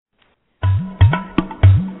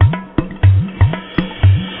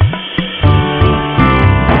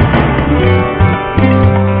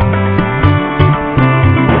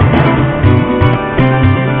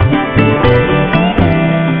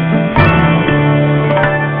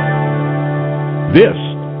This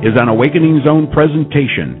is an Awakening Zone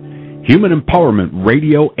presentation, Human Empowerment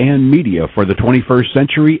Radio and Media for the 21st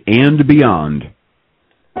Century and Beyond.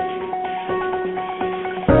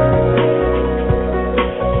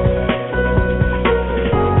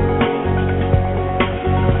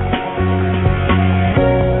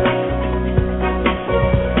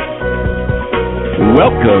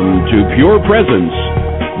 Welcome to Pure Presence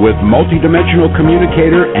with multidimensional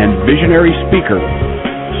communicator and visionary speaker,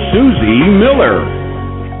 Susie Miller.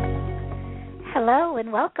 Hello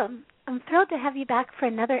and welcome. I'm thrilled to have you back for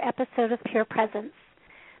another episode of Pure Presence.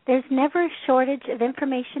 There's never a shortage of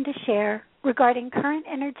information to share regarding current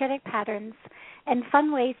energetic patterns and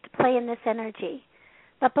fun ways to play in this energy.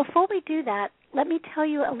 But before we do that, let me tell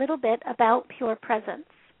you a little bit about Pure Presence.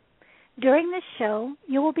 During this show,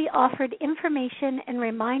 you will be offered information and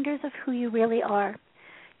reminders of who you really are.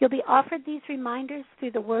 You'll be offered these reminders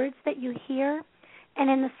through the words that you hear and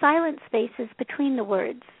in the silent spaces between the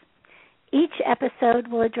words. Each episode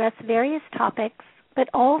will address various topics, but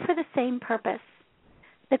all for the same purpose.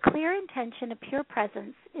 The clear intention of Pure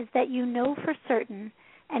Presence is that you know for certain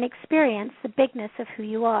and experience the bigness of who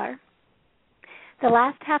you are. The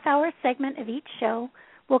last half-hour segment of each show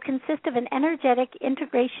will consist of an energetic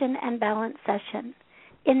integration and balance session.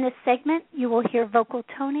 In this segment, you will hear vocal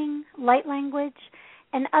toning, light language,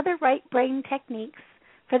 and other right brain techniques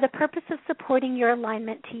for the purpose of supporting your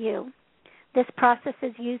alignment to you. This process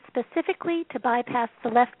is used specifically to bypass the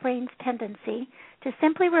left brain's tendency to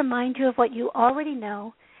simply remind you of what you already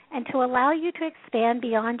know and to allow you to expand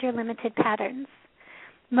beyond your limited patterns.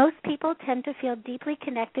 Most people tend to feel deeply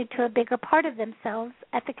connected to a bigger part of themselves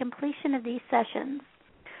at the completion of these sessions.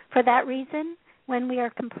 For that reason, when we are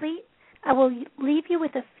complete, I will leave you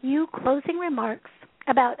with a few closing remarks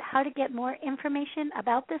about how to get more information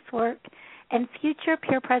about this work and future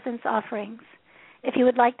Pure Presence offerings. If you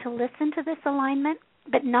would like to listen to this alignment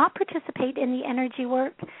but not participate in the energy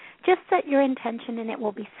work, just set your intention and it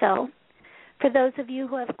will be so. For those of you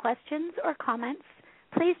who have questions or comments,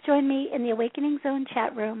 please join me in the Awakening Zone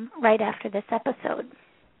chat room right after this episode.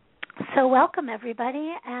 So welcome,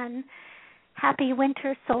 everybody, and happy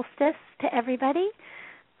winter solstice to everybody.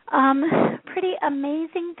 Pretty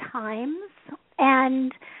amazing times,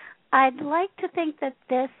 and I'd like to think that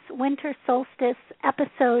this winter solstice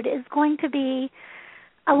episode is going to be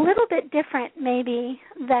a little bit different maybe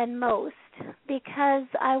than most, because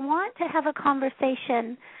I want to have a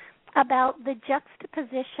conversation about the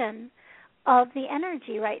juxtaposition of the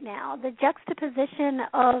energy right now, the juxtaposition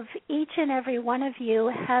of each and every one of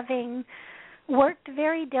you having worked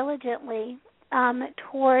very diligently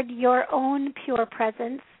toward your own pure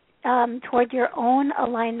presence, toward your own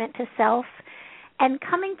alignment to self, and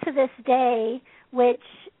coming to this day, which,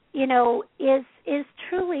 you know, is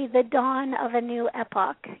truly the dawn of a new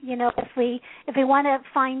epoch. You know, if we want to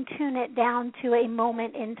fine-tune it down to a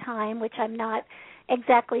moment in time, which I'm not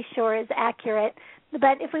exactly sure is accurate,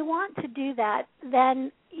 but if we want to do that,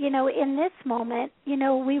 then, you know, in this moment, you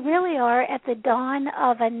know, we really are at the dawn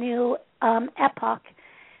of a new epoch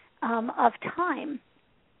of time.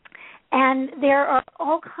 And there are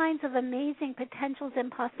all kinds of amazing potentials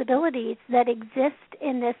and possibilities that exist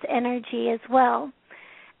in this energy as well.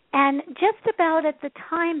 And just about at the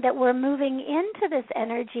time that we're moving into this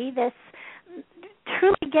energy, this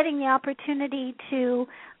truly getting the opportunity to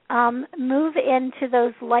move into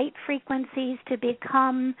those light frequencies, to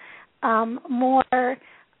become more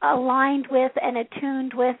aligned with and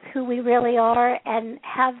attuned with who we really are, and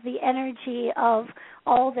have the energy of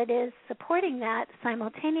all that is supporting that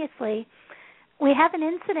simultaneously, we have an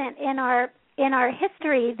incident in our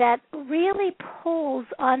history that really pulls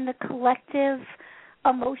on the collective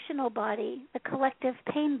emotional body, the collective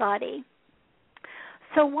pain body.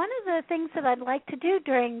 So one of the things that I'd like to do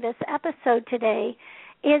during this episode today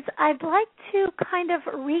is I'd like to kind of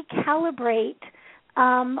recalibrate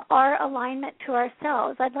our alignment to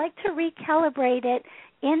ourselves. I'd like to recalibrate it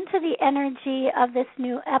into the energy of this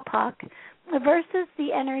new epoch versus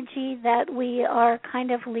the energy that we are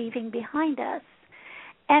kind of leaving behind us.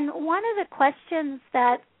 And one of the questions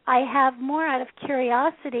that I have more out of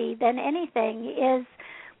curiosity than anything is,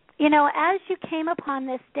 you know, as you came upon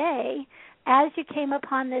this day, as you came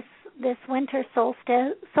upon this winter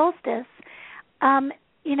solstice,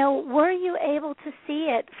 you know, were you able to see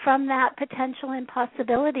it from that potential and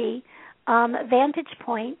possibility vantage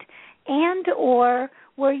point, and or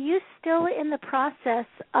were you still in the process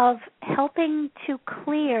of helping to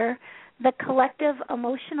clear the collective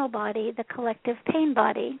emotional body, the collective pain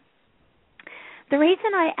body? The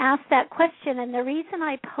reason I ask that question and the reason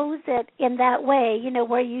I pose it in that way, you know,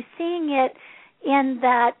 were you seeing it in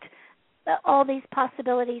that all these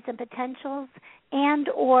possibilities and potentials, and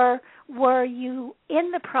or were you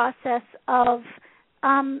in the process of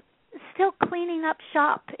still cleaning up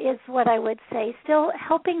shop is what I would say, still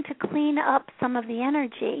helping to clean up some of the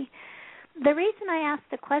energy? The reason I asked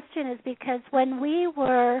the question is because when we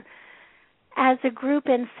were as a group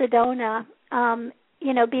in Sedona,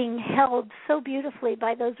 being held so beautifully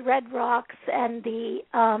by those red rocks and the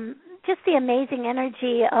just the amazing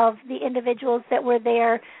energy of the individuals that were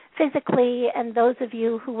there physically and those of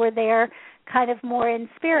you who were there kind of more in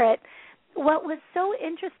spirit, what was so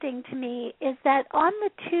interesting to me is that on the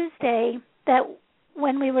Tuesday that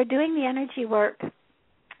when we were doing the energy work,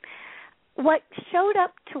 what showed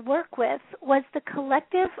up to work with was the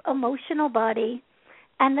collective emotional body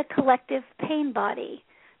and the collective pain body.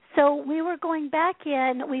 So we were going back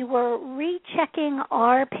in, we were rechecking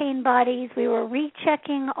our pain bodies, we were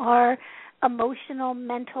rechecking our emotional,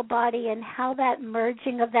 mental body and how that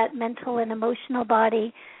merging of that mental and emotional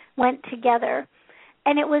body went together.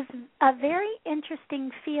 And it was a very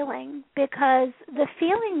interesting feeling because the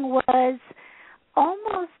feeling was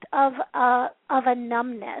almost of a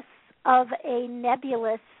numbness, of a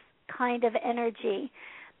nebulous kind of energy.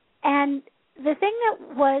 And the thing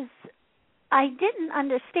that was I didn't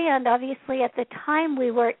understand, obviously, at the time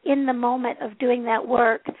we were in the moment of doing that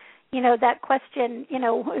work, that question,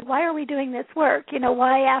 why are we doing this work?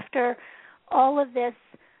 Why after all of this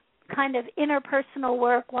kind of interpersonal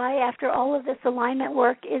work, why after all of this alignment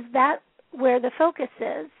work, is that where the focus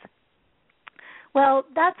is? Well,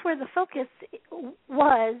 that's where the focus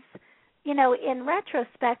was, in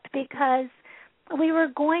retrospect, because we were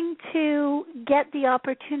going to get the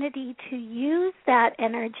opportunity to use that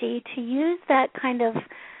energy, to use that kind of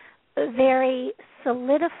very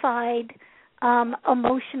solidified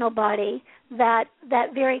emotional body, that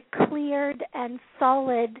very cleared and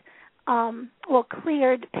solid,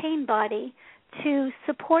 cleared pain body to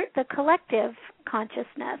support the collective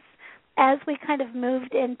consciousness as we kind of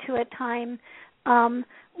moved into a time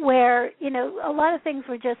where, a lot of things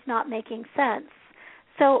were just not making sense.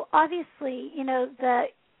 So obviously, the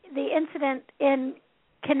incident in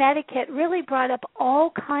Connecticut really brought up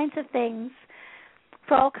all kinds of things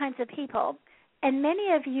for all kinds of people. And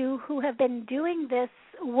many of you who have been doing this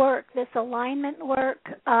work, this alignment work,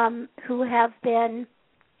 who have been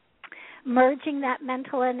merging that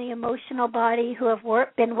mental and the emotional body, who have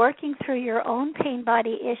been working through your own pain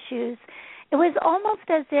body issues, it was almost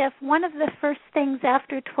as if one of the first things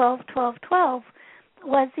after 12-12-12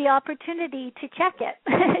 was the opportunity to check it.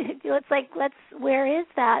 It's like, where is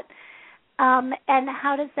that? And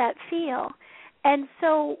how does that feel? And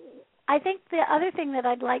so I think the other thing that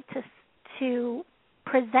I'd like to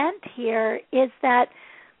present here is that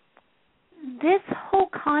this whole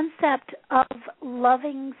concept of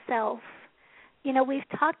loving self,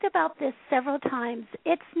 we've talked about this several times.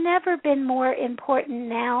 It's never been more important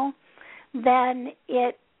now than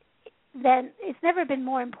it's never been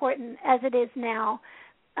more important as it is now.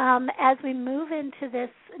 As we move into this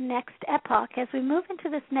next epoch,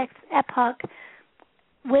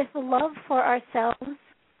 with love for ourselves,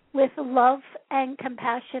 with love and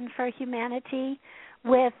compassion for humanity,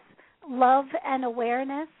 with love and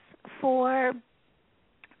awareness for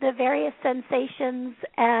the various sensations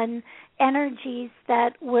and energies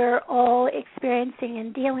that we're all experiencing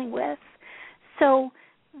and dealing with. So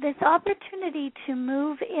this opportunity to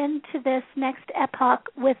move into this next epoch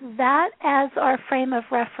with that as our frame of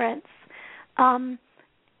reference,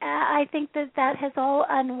 I think that has all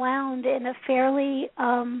unwound in a fairly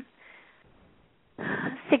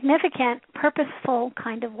significant, purposeful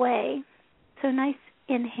kind of way. So nice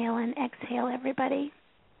inhale and exhale, everybody.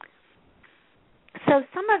 So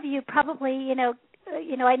some of you probably,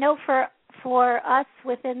 I know for us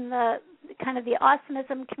within the kind of the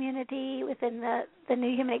awesomeism community, within the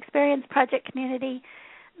New Human Experience Project community,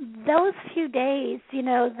 those few days,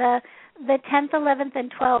 the 10th, 11th,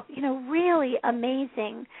 and 12th, really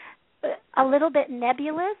amazing. A little bit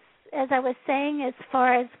nebulous, as I was saying, as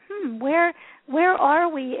far as where are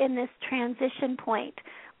we in this transition point?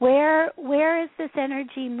 Where is this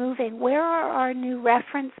energy moving? Where are our new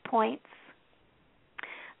reference points?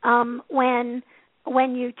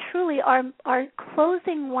 When you truly are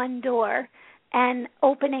closing one door and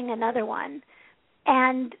opening another one,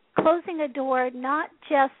 and closing a door, not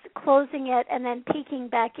just closing it and then peeking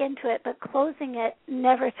back into it, but closing it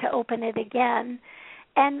never to open it again.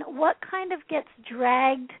 And what kind of gets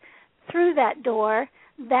dragged through that door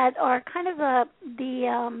that are kind of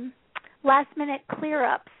the last-minute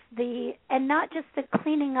clear-ups, and not just the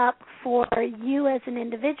cleaning up for you as an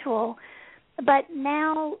individual, but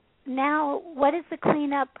now what is the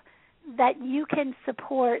cleanup that you can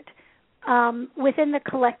support within the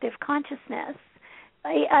collective consciousness.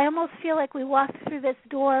 I almost feel like we walked through this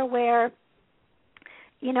door where,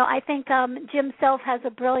 I think Jim Self has a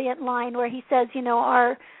brilliant line where he says,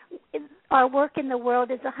 our work in the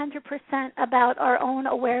world is 100% about our own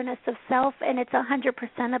awareness of self, and it's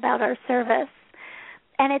 100% about our service.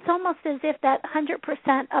 And it's almost as if that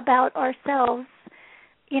 100% about ourselves,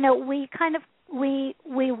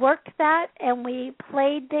 we worked that and we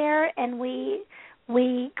played there and we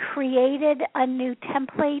created a new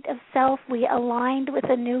template of self. We aligned with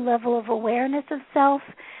a new level of awareness of self,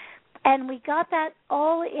 and we got that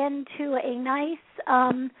all into a nice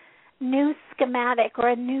new schematic or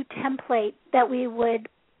a new template that we would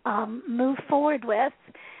move forward with,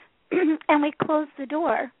 and we closed the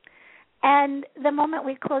door. And the moment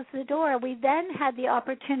we closed the door, we then had the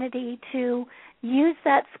opportunity to use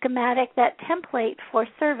that schematic, that template, for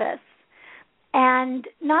service. And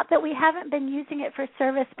not that we haven't been using it for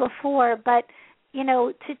service before, but,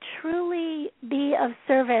 to truly be of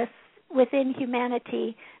service within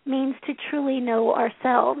humanity means to truly know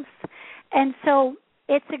ourselves. And so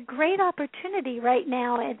it's a great opportunity right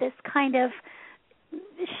now in this kind of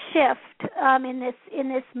shift, in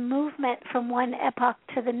this movement from one epoch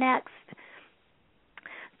to the next,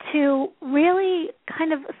 to really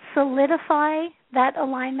kind of solidify that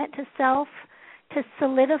alignment to self, to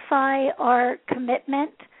solidify our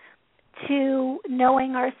commitment to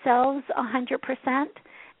knowing ourselves 100%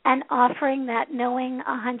 and offering that knowing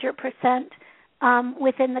 100%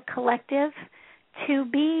 within the collective, to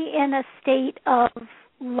be in a state of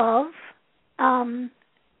love, in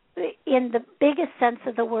the biggest sense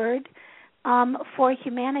of the word, for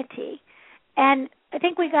humanity. And I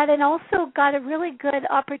think we also got a really good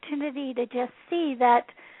opportunity to just see that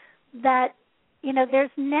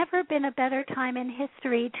there's never been a better time in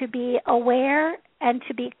history to be aware and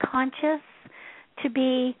to be conscious, to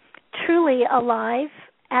be truly alive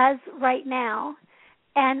as right now.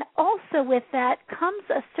 And also with that comes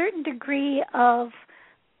a certain degree of,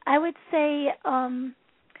 I would say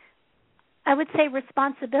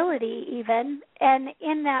responsibility even. And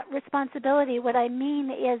in that responsibility, what I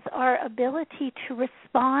mean is our ability to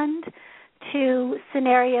respond to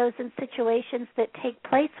scenarios and situations that take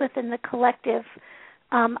place within the collective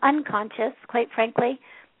unconscious, quite frankly,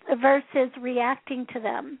 versus reacting to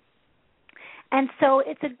them. And so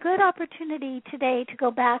it's a good opportunity today to go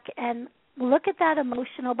back and look at that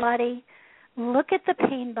emotional body, look at the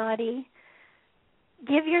pain body,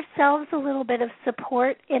 give yourselves a little bit of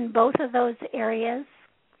support in both of those areas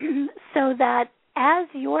so that as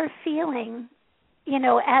you're feeling,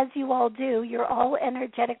 as you all do, you're all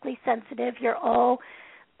energetically sensitive, you're all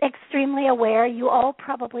extremely aware, you all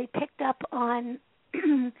probably picked up on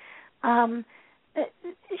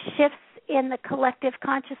shifts in the collective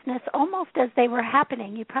consciousness almost as they were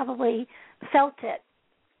happening. You probably felt it,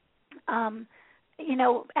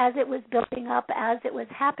 as it was building up, as it was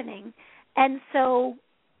happening. And so,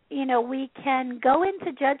 we can go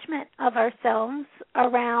into judgment of ourselves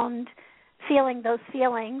around feeling those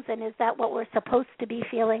feelings, and is that what we're supposed to be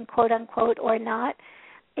feeling, quote unquote, or not?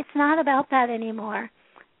 It's not about that anymore.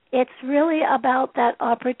 It's really about that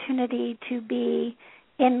opportunity to be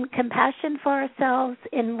in compassion for ourselves,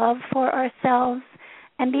 in love for ourselves,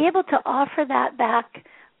 and be able to offer that back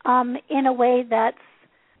in a way that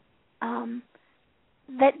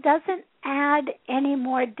doesn't add any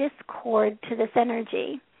more discord to this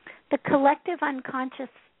energy. The collective unconscious,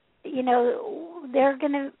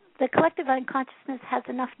 the collective unconsciousness has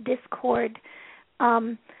enough discord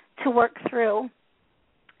to work through.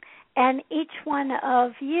 And each one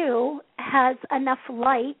of you has enough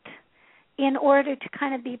light in order to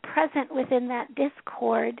kind of be present within that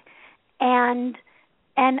discord and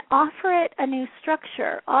offer it a new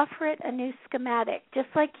structure, offer it a new schematic, just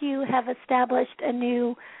like you have established a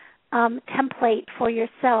new template for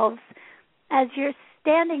yourselves. As you're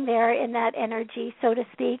standing there in that energy, so to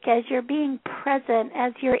speak, as you're being present,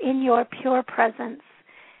 as you're in your pure presence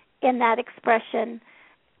in that expression,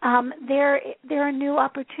 there are new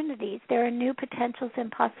opportunities, there are new potentials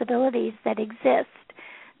and possibilities that exist.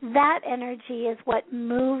 That energy is what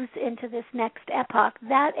moves into this next epoch.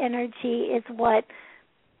 That energy is what,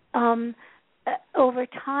 over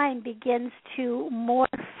time, begins to morph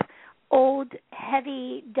old,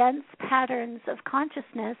 heavy, dense patterns of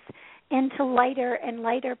consciousness into lighter and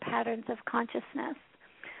lighter patterns of consciousness.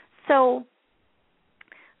 So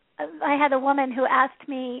I had a woman who asked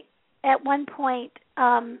me at one point,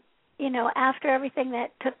 after everything that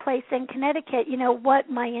took place in Connecticut, what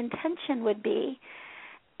my intention would be.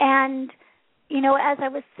 And, as I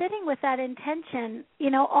was sitting with that intention,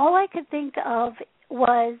 all I could think of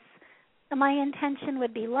was my intention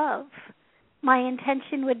would be love. My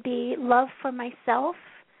intention would be love for myself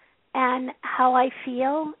and how I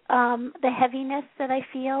feel, the heaviness that I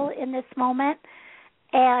feel in this moment,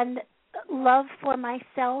 and love for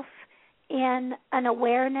myself in an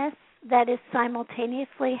awareness that is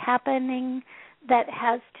simultaneously happening that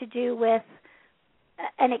has to do with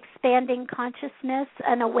an expanding consciousness,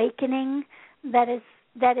 an awakening that is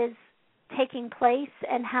taking place,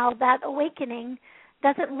 and how that awakening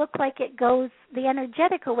doesn't look like it goes, the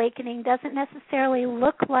energetic awakening doesn't necessarily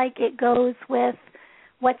look like it goes with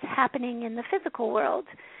what's happening in the physical world.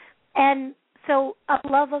 And so a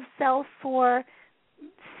love of self for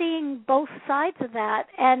seeing both sides of that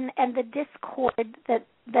and the discord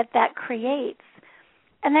that creates.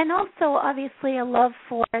 And then also, obviously, a love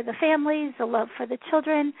for the families, a love for the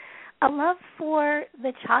children, a love for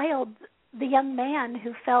the child, the young man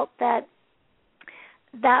who felt that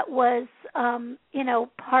was,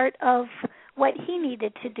 part of what he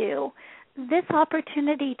needed to do. This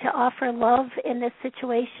opportunity to offer love in this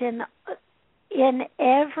situation on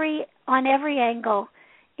every angle,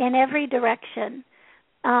 in every direction,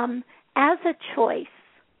 as a choice.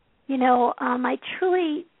 I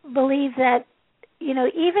truly believe that,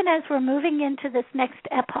 even as we're moving into this next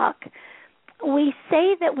epoch, we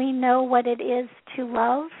say that we know what it is to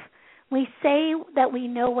love. We say that we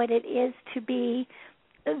know what it is to be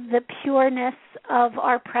the pureness of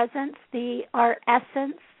our presence, our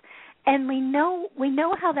essence, and we know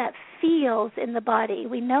how that feels in the body.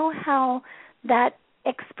 We know how that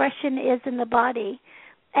expression is in the body.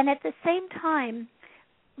 And at the same time,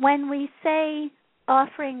 when we say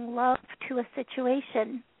offering love to a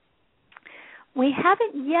situation, we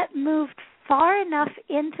haven't yet moved far enough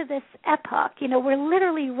into this epoch. We're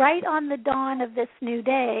literally right on the dawn of this new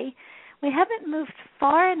day. We haven't moved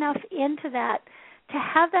far enough into that to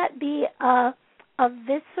have that be a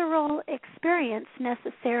visceral experience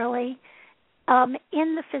necessarily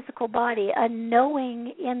in the physical body, a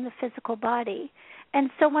knowing in the physical body. And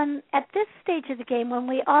so when at this stage of the game, when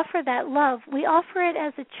we offer that love, we offer it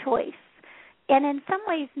as a choice. And in some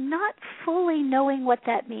ways, not fully knowing what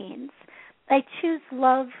that means. I choose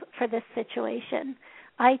love for this situation.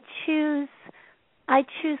 I choose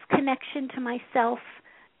connection to myself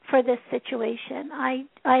for this situation.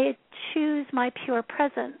 I choose my pure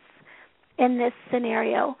presence in this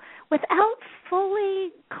scenario without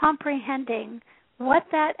fully comprehending what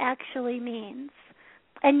that actually means.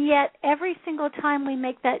 And yet, every single time we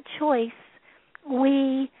make that choice,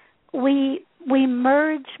 we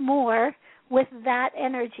merge more with that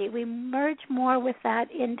energy. We merge more with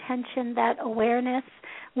that intention, that awareness.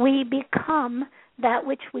 We become that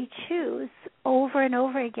which we choose over and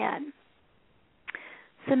over again.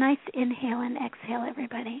 So nice inhale and exhale,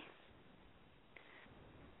 everybody.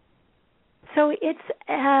 So it's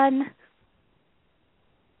an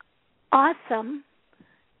awesome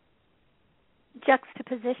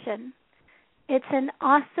juxtaposition. It's an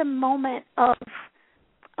awesome moment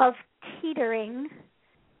of teetering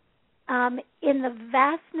in the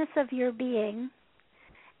vastness of your being,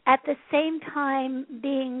 at the same time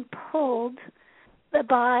being pulled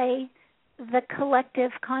by the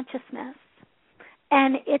collective consciousness.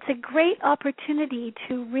 And it's a great opportunity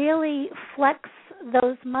to really flex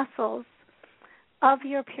those muscles of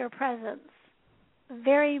your pure presence.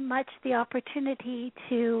 Very much the opportunity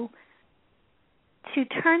to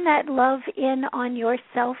turn that love in on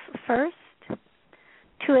yourself first,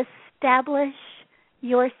 to establish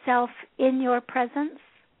yourself in your presence,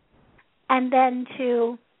 and then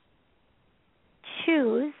to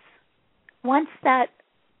choose, once that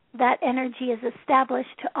energy is established,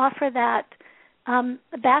 to offer that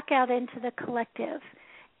back out into the collective.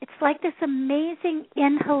 It's like this amazing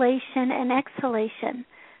inhalation and exhalation,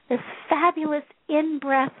 this fabulous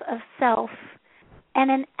in-breath of self, and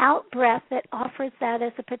an out-breath that offers that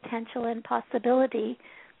as a potential and possibility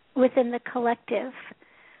within the collective.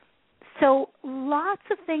 So lots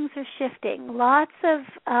of things are shifting. Lots of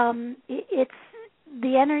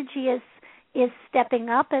the energy is stepping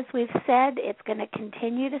up, as we've said. It's going to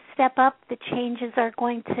continue to step up. The changes are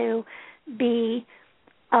going to be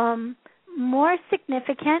more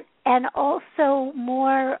significant and also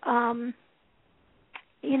more,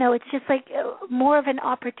 it's just like more of an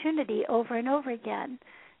opportunity over and over again.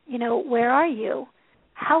 Where are you?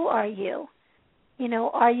 How are you?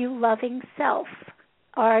 Are you loving self?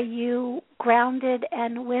 Are you grounded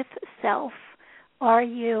and with self? Are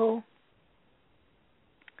you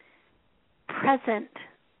present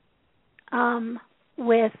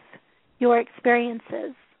with your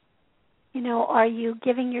experiences? Are you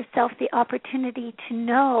giving yourself the opportunity to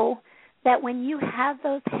know that when you have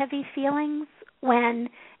those heavy feelings, when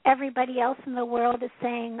everybody else in the world is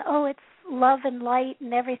saying, oh, it's love and light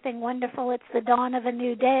and everything wonderful, it's the dawn of a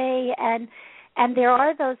new day, and there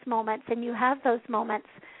are those moments, and you have those moments,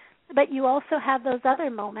 but you also have those other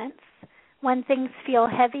moments when things feel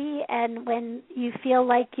heavy and when you feel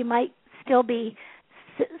like you might still be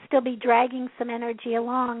dragging some energy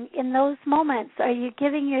along. In those moments, are you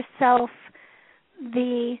giving yourself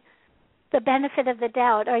the benefit of the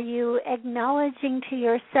doubt? Are you acknowledging to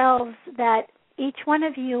yourselves that each one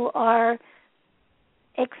of you are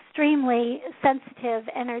extremely sensitive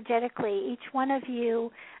energetically? Each one of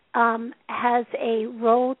you has a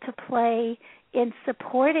role to play in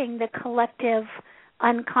supporting the collective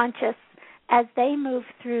unconscious as they move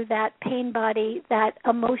through that pain body, that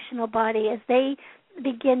emotional body, as they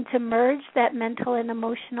begin to merge that mental and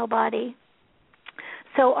emotional body.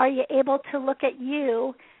 So are you able to look at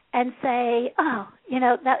you and say, oh,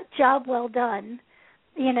 that job well done,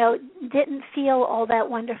 didn't feel all that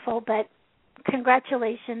wonderful, but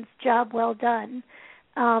congratulations, job well done.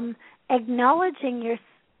 Acknowledging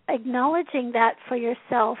that for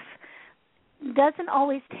yourself doesn't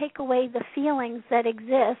always take away the feelings that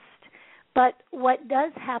exist, but what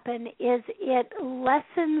does happen is it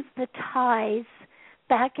lessens the ties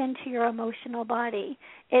back into your emotional body.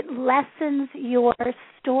 It lessens your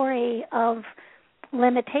story of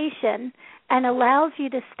limitation and allows you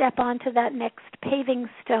to step onto that next paving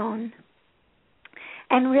stone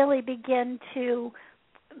and really begin to,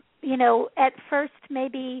 at first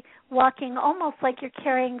maybe walking almost like you're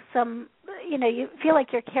carrying some, you feel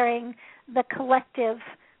like you're carrying the collective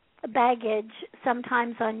baggage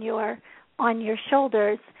sometimes on your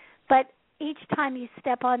shoulders, but each time you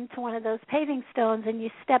step onto one of those paving stones and you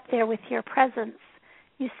step there with your presence,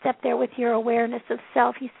 you step there with your awareness of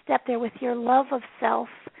self, you step there with your love of self,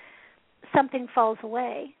 something falls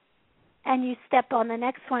away. And you step on the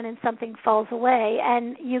next one and something falls away.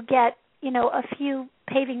 And you get, a few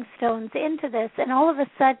paving stones into this, and all of a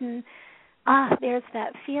sudden, there's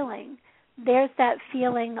that feeling. There's that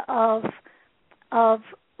feeling of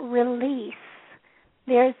release.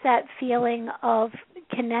 There's that feeling of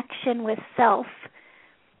connection with self.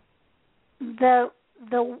 The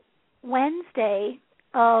Wednesday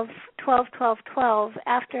of 12-12-12,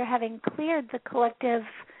 after having cleared the collective,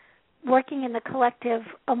 working in the collective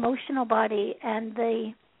emotional body and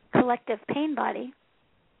the collective pain body,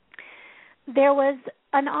 there was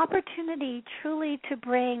an opportunity truly to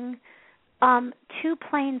bring two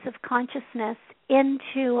planes of consciousness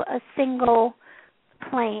into a single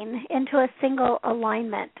plane, into a single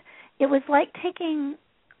alignment. It was like taking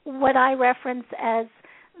what I reference as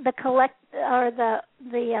the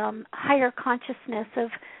higher consciousness of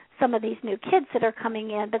some of these new kids that are coming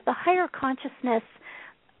in, but the higher consciousness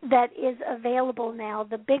that is available now,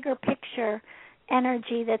 the bigger picture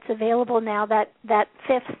energy that's available now, that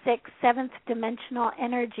fifth, sixth, seventh dimensional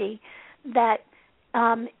energy that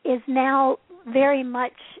is now very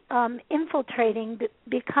much infiltrating,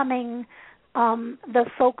 becoming the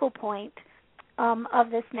focal point of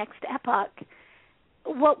this next epoch.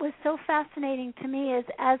 What was so fascinating to me is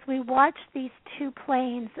as we watch these two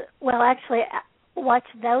planes, watch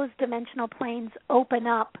those dimensional planes open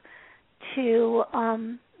up to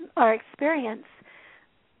our experience,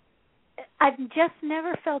 I've just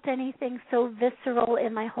never felt anything so visceral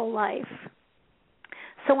in my whole life.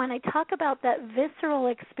 So when I talk about that visceral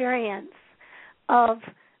experience of,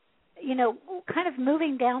 kind of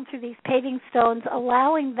moving down through these paving stones,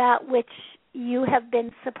 allowing that which you have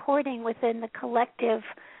been supporting within the collective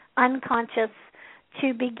unconscious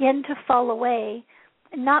to begin to fall away,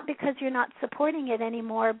 not because you're not supporting it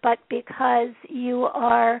anymore, but because you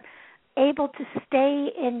are able to stay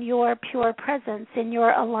in your pure presence, in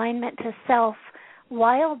your alignment to self,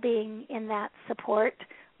 while being in that support,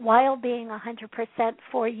 while being 100%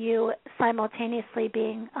 for you, simultaneously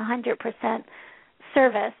being 100%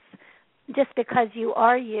 service, just because you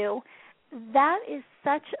are you. That is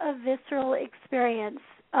such a visceral experience.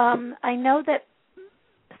 I know that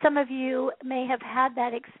some of you may have had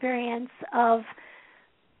that experience of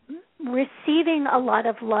receiving a lot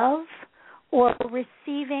of love, or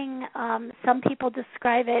receiving, some people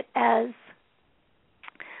describe it as,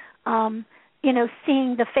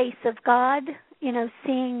 seeing the face of God,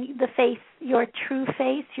 seeing the face, your true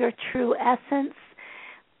essence,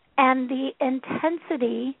 and the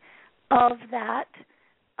intensity of that,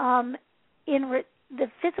 the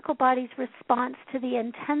physical body's response to the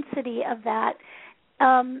intensity of that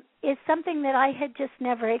is something that I had just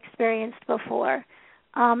never experienced before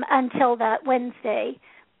until that Wednesday.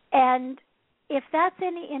 And if that's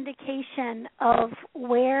any indication of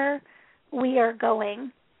where we are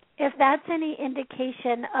going, if that's any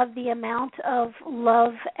indication of the amount of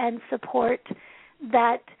love and support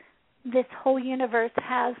that this whole universe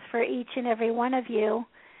has for each and every one of you,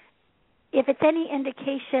 if it's any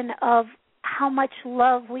indication of how much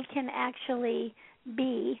love we can actually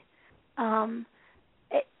be,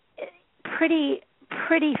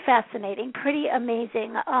 pretty fascinating, pretty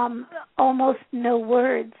amazing. Almost no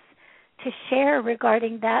words to share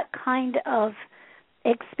regarding that kind of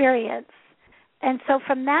experience. And so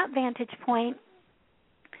from that vantage point,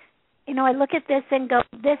 I look at this and go,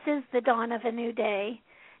 this is the dawn of a new day.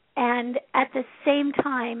 And at the same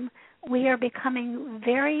time, we are becoming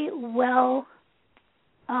very well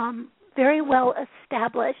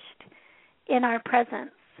established in our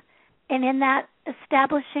presence. And in that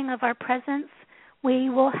establishing of our presence, we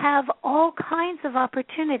will have all kinds of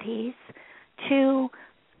opportunities to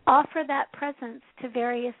offer that presence to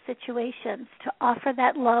various situations, to offer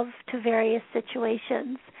that love to various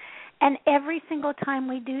situations. And every single time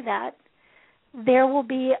we do that, there will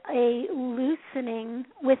be a loosening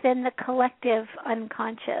within the collective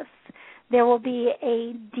unconscious. There will be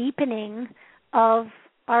a deepening of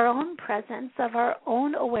our own presence, of our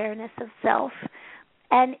own awareness of self.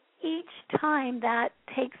 And each time that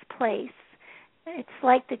takes place, it's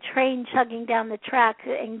like the train chugging down the track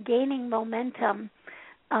and gaining momentum.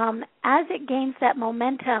 As it gains that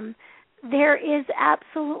momentum, there is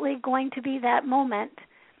absolutely going to be that moment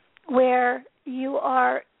where you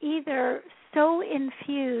are either so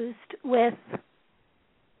infused with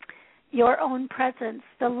your own presence,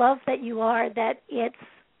 the love that you are, that it's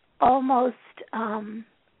almost,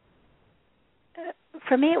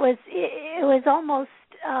 for me, it was almost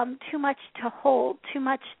too much to hold, too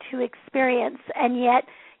much to experience, and yet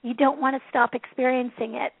you don't want to stop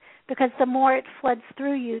experiencing it, because the more it floods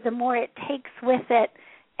through you, the more it takes with it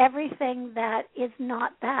everything that is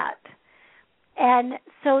not that. And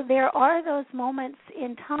so there are those moments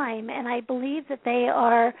in time, and I believe that they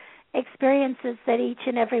are experiences that each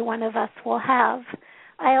and every one of us will have.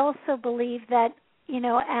 I also believe that,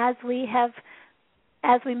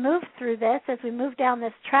 as we move through this, as we move down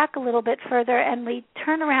this track a little bit further and we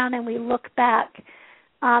turn around and we look back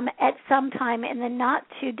at some time in the not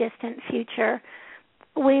too distant future,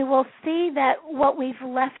 we will see that what we've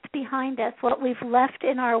left behind us, what we've left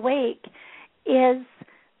in our wake, is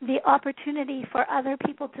the opportunity for other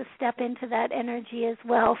people to step into that energy as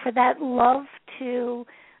well, for that love to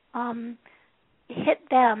hit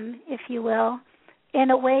them, if you will, in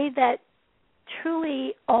a way that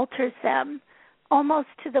truly alters them, almost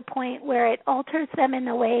to the point where it alters them in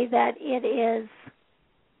a way that it is,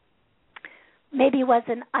 maybe was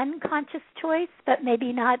an unconscious choice, but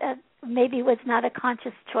maybe was not a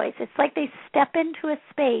conscious choice. It's like they step into a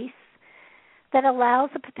space that allows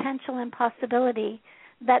a potential and possibility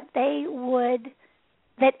that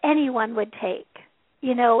anyone would take.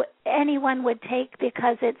 Anyone would take,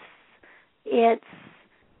 because it's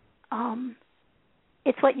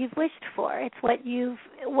what you've wished for. It's what you've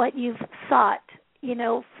sought,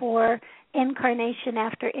 for incarnation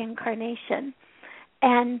after incarnation.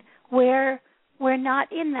 And we're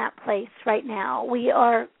not in that place right now. We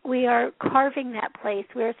are carving that place.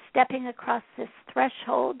 We're stepping across this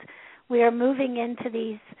threshold. We are moving into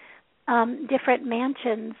these different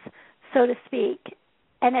mansions, so to speak.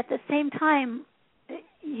 And at the same time,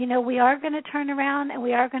 we are going to turn around and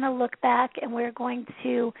we are going to look back and we're going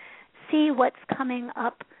to see what's coming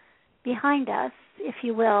up behind us, if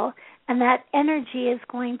you will. And that energy is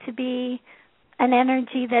going to be an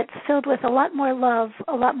energy that's filled with a lot more love,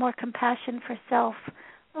 a lot more compassion for self,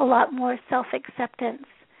 a lot more self-acceptance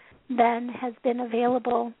than has been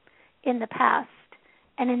available in the past.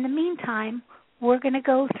 And in the meantime, we're going to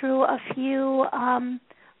go through a few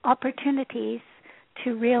opportunities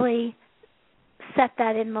to really set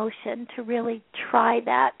that in motion, to really try it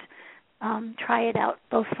out,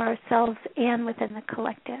 both for ourselves and within the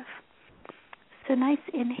collective. So nice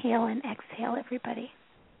inhale and exhale, everybody.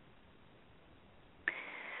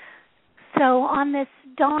 So on this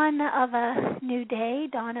dawn of a new day,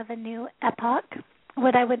 dawn of a new epoch,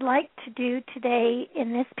 what I would like to do today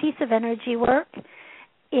in this piece of energy work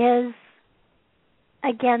is,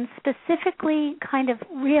 again, specifically kind of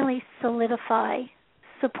really solidify,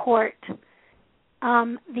 support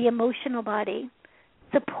the emotional body,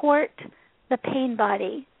 support the pain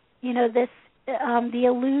body. The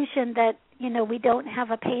illusion that, we don't have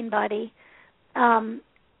a pain body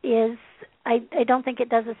is, I don't think it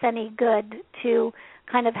does us any good to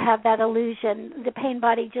kind of have that illusion. The pain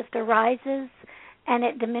body just arises and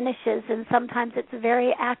it diminishes, and sometimes it's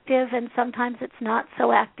very active and sometimes it's not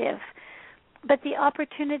so active. But the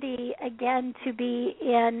opportunity, again, to be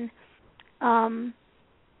in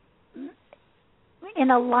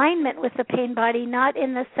in alignment with the pain body, not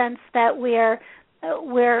in the sense that we're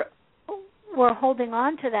holding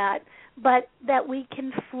on to that, but that we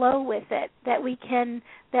can flow with it, that we can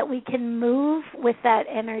move with that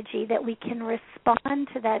energy, that we can respond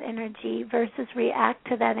to that energy versus react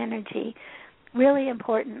to that energy. Really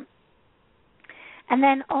important. And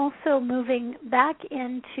then also moving back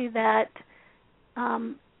into that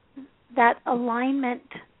that alignment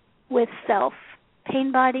with self,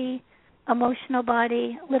 pain body, emotional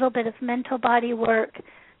body, a little bit of mental body work,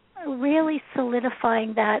 really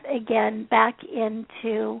solidifying that again back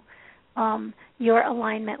into your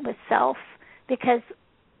alignment with self, because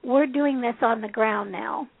we're doing this on the ground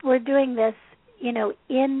now. We're doing this,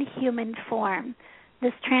 in human form.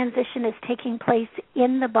 This transition is taking place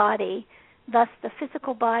in the body, thus the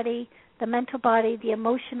physical body, the mental body, the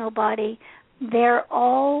emotional body, they're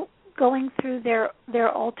all going through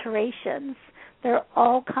their alterations. They're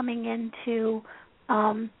all coming into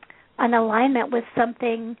an alignment with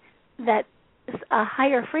something that is a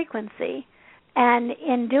higher frequency. And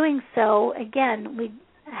in doing so, again, we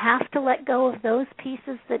have to let go of those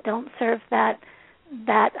pieces that don't serve that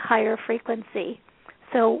higher frequency.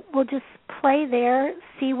 So we'll just play there,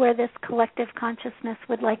 see where this collective consciousness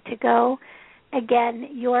would like to go. Again,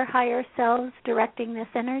 your higher selves directing this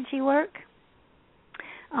energy work.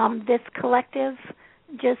 This collective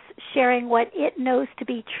just sharing what it knows to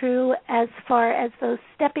be true as far as those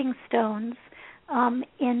stepping stones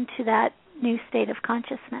into that new state of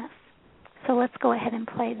consciousness. So let's go ahead and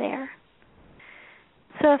play there.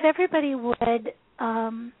 So if everybody would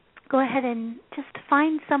go ahead and just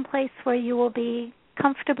find some place where you will be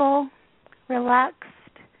comfortable, relaxed,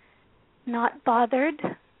 not bothered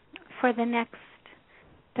for the next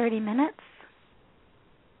 30 minutes.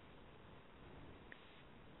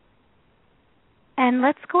 And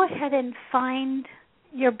let's go ahead and find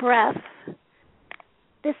your breath,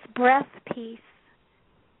 this breath piece,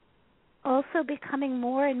 also becoming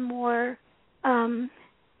more and more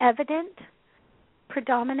evident,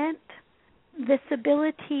 predominant, this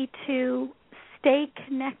ability to stay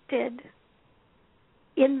connected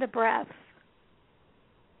in the breath,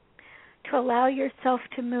 to allow yourself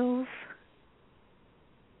to move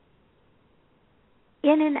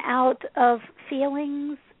in and out of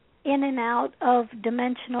feelings, in and out of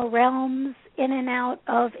dimensional realms, in and out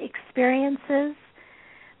of experiences.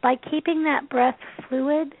 By keeping that breath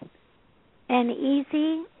fluid and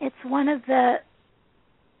easy, it's one of the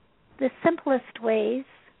simplest ways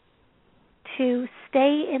to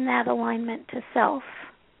stay in that alignment to self.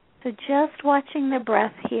 So just watching the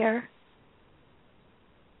breath here.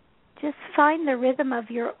 Just find the rhythm of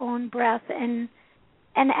your own breath and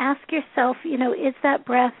ask yourself, is that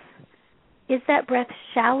breath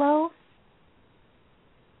shallow?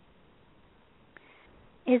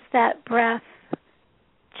 Is that breath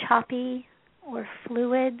choppy or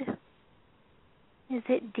fluid? Is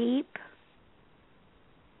it deep?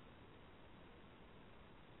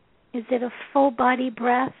 Is it a full body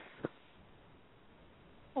breath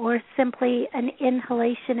or simply an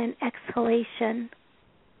inhalation and exhalation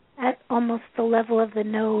at almost the level of the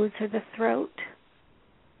nose or the throat?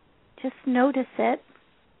 Just notice it.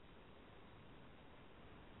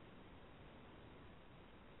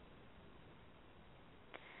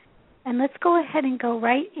 And let's go ahead and go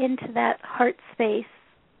right into that heart space,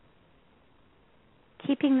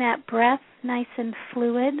 keeping that breath nice and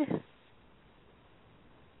fluid.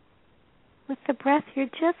 With the breath, you're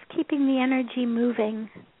just keeping the energy moving,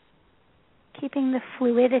 keeping the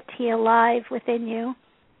fluidity alive within you,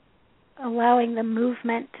 allowing the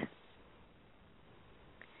movement.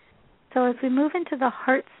 So as we move into the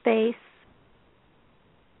heart space,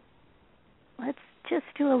 let's just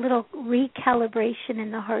do a little recalibration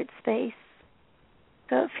in the heart space.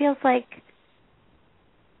 So it feels like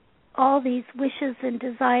all these wishes and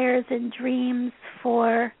desires and dreams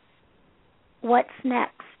for what's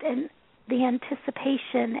next, and the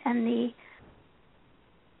anticipation and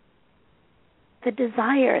the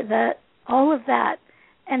desire, all of that.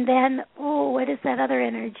 And then, what is that other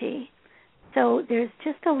energy? So there's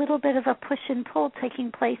just a little bit of a push and pull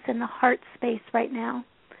taking place in the heart space right now.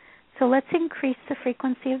 So let's increase the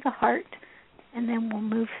frequency of the heart, and then we'll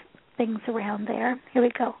move things around there. Here we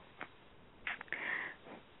go.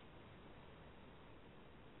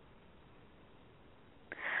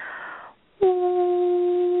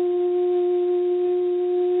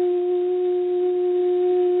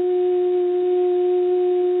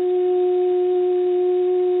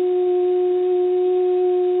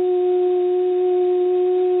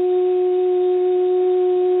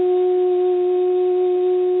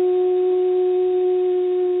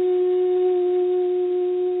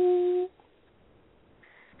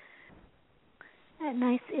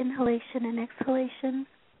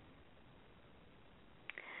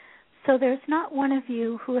 So there's not one of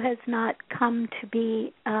you who has not come to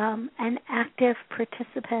be an active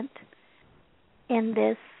participant in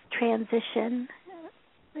this transition.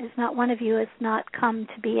 There's not one of you who has not come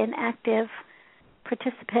to be an active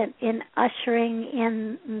participant in ushering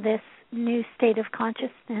in this new state of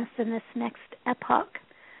consciousness in this next epoch.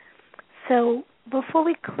 So before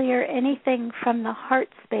we clear anything from the heart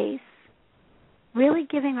space, really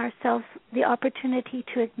giving ourselves the opportunity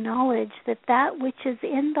to acknowledge that that which is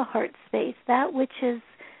in the heart space, that which has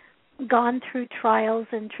gone through trials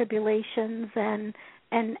and tribulations and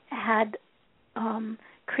had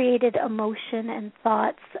created emotion and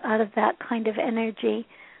thoughts out of that kind of energy,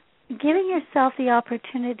 giving yourself the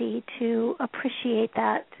opportunity to appreciate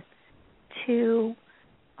that, to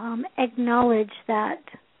acknowledge that,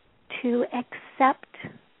 to accept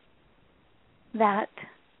that.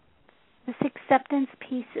 This acceptance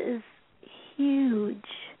piece is huge,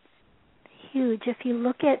 huge. If you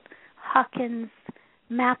look at Hawkins'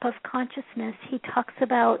 map of consciousness, he talks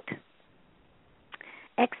about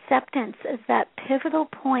acceptance as that pivotal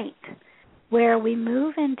point where we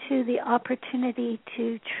move into the opportunity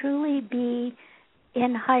to truly be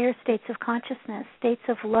in higher states of consciousness, states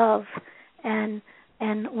of love and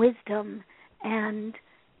wisdom and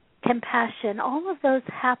compassion. All of those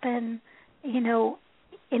happen,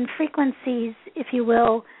 in frequencies, if you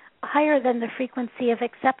will, higher than the frequency of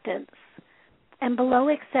acceptance. And below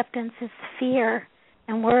acceptance is fear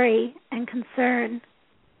and worry and concern.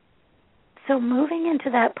 So moving into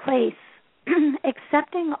that place,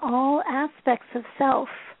 accepting all aspects of self,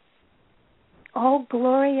 all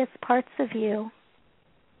glorious parts of you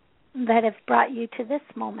that have brought you to this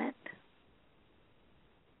moment.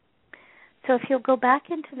 So if you'll go back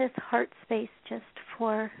into this heart space just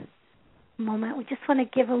for a moment, we just want to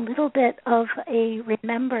give a little bit of a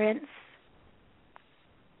remembrance,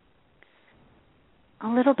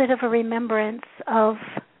 of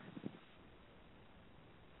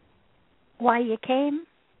why you came,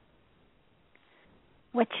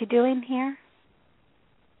 what you're doing here,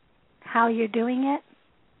 how you're doing it.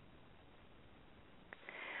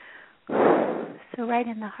 So right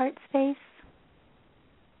in the heart space,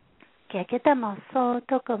 que kita moso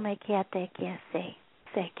toko me kiate kiase,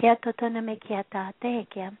 se kiato tona me kiata te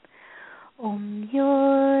kiam,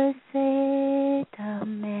 yo se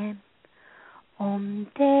tame,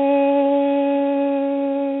 te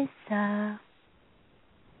sa,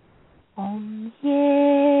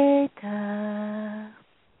 yeta,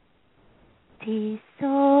 ti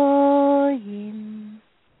soyin,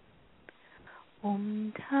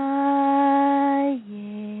 taye.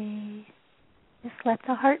 Just let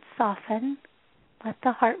the heart soften. Let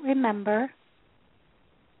the heart remember.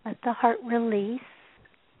 Let the heart release.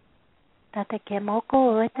 Tate ke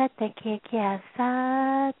moko tate ke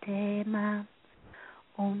kiasa te ma.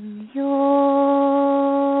 Yo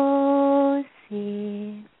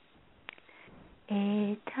si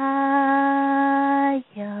etayam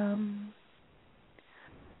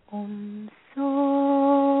so.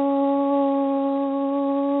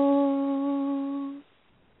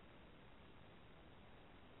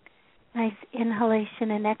 Nice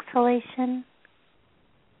inhalation and exhalation.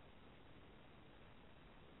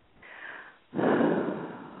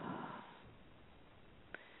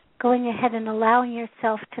 Going ahead and allowing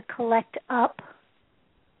yourself to collect up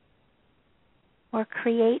or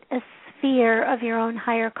create a sphere of your own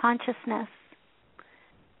higher consciousness.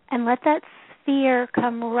 And let that sphere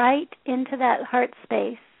come right into that heart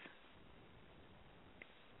space.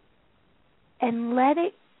 And let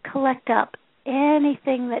it collect up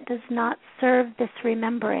anything that does not serve this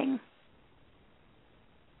remembering.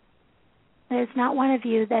 There's not one of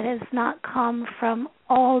you that has not come from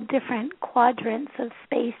all different quadrants of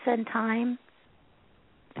space and time,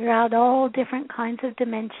 throughout all different kinds of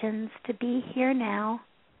dimensions, to be here now,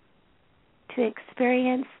 to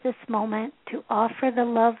experience this moment, to offer the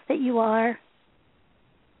love that you are.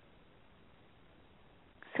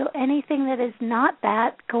 So anything that is not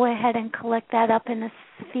that, go ahead and collect that up in a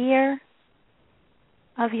sphere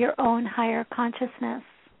of your own higher consciousness.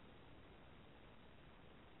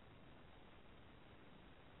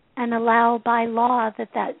 And allow by law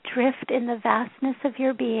that drift in the vastness of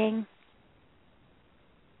your being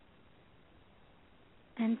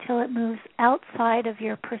until it moves outside of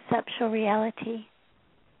your perceptual reality.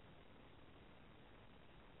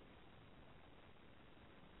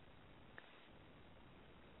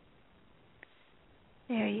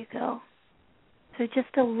 There you go. So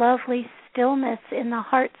just a lovely stillness in the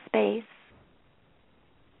heart space.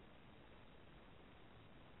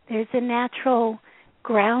 There's a natural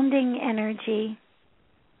grounding energy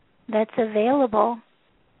that's available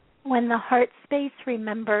when the heart space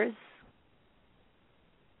remembers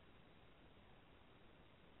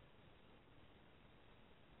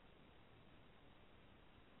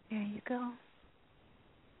There you go.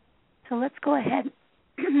 So let's go ahead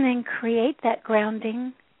and create that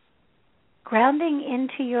grounding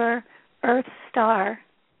into your Earth star,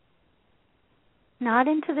 not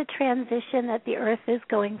into the transition that the Earth is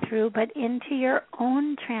going through, but into your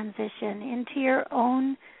own transition,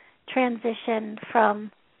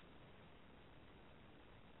 from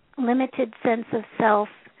limited sense of self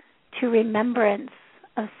to remembrance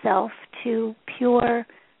of self to pure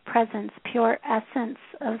presence, pure essence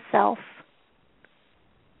of self.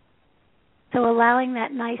 So allowing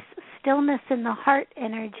that nice stillness in the heart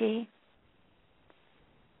energy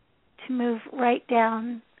to move right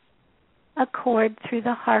down a cord through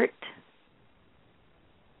the heart,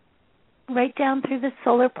 right down through the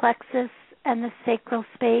solar plexus and the sacral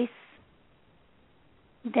space,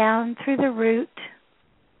 down through the root,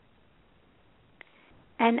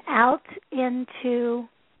 and out into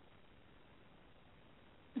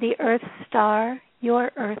the Earth star,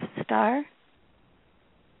 your Earth star.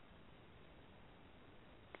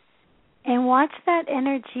 And watch that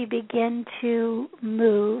energy begin to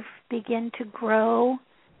move, begin to grow,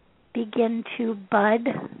 begin to bud.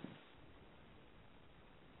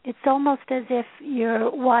 It's almost as if you're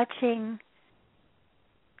watching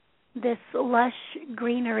this lush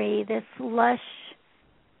greenery, this lush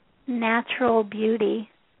natural beauty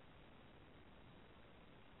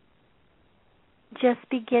just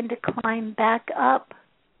begin to climb back up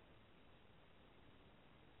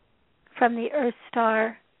from the Earth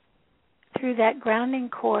star through that grounding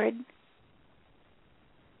cord,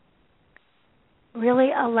 really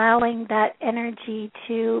allowing that energy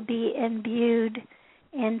to be imbued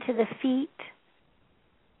into the feet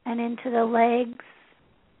and into the legs,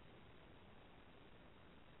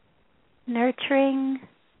 nurturing,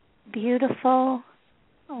 beautiful,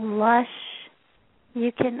 lush.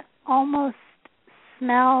 You can almost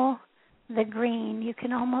smell the green. You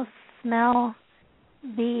can almost smell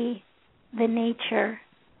the nature,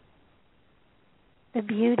 the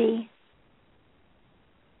beauty,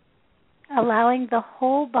 allowing the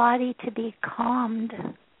whole body to be calmed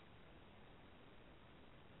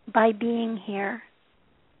by being here.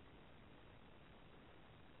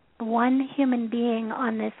 One human being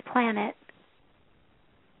on this planet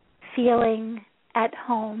feeling at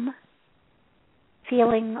home,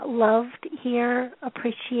 feeling loved here,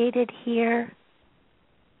 appreciated here.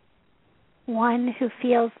 One who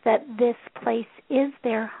feels that this place is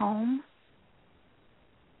their home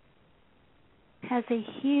has a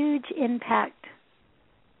huge impact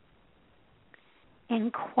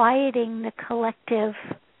in quieting the collective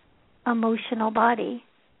emotional body.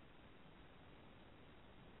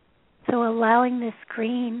 So allowing this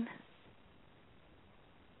green,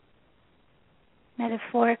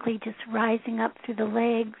 metaphorically just rising up through the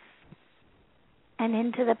legs and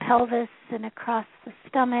into the pelvis and across the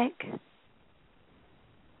stomach.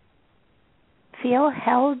 Feel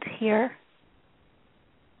held here.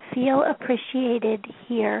 Feel appreciated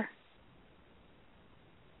here.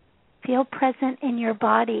 Feel present in your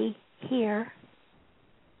body here.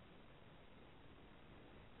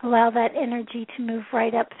 Allow that energy to move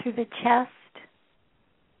right up through the chest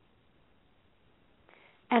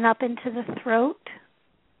and up into the throat.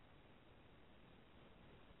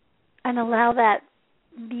 And allow that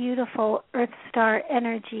beautiful Earth Star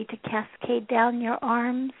energy to cascade down your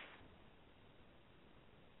arms,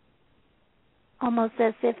 almost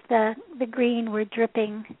as if the green were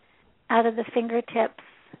dripping out of the fingertips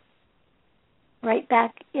right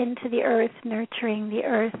back into the earth, nurturing the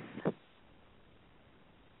earth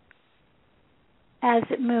as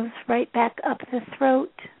it moves right back up the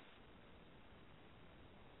throat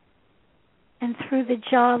and through the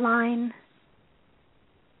jawline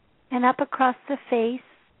and up across the face.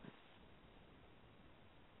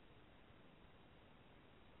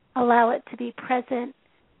 Allow it to be present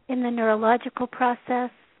in the neurological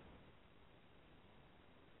process,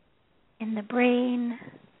 in the brain,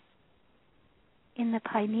 in the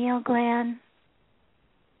pineal gland.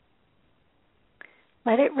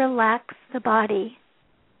 Let it relax the body.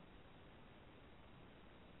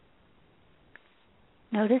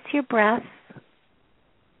 Notice your breath.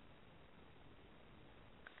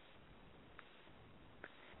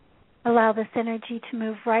 Allow this energy to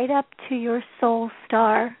move right up to your soul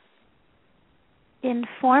star,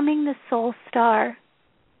 informing the soul star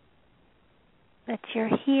that you're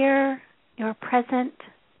here, you're present,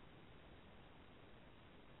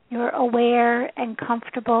 you're aware and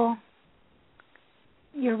comfortable,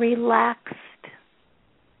 you're relaxed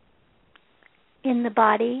in the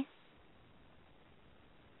body.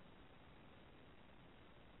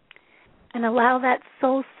 And allow that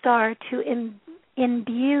soul star to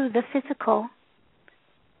imbue the physical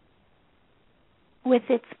with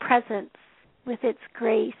its presence, with its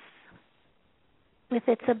grace, with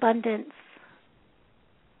its abundance,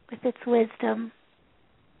 with its wisdom,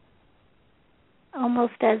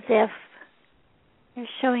 almost as if you're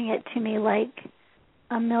showing it to me like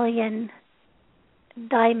a million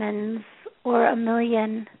diamonds or a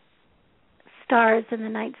million stars in the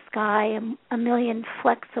night sky, a million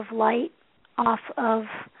flecks of light off of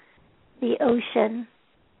the ocean,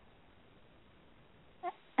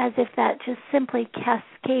 as if that just simply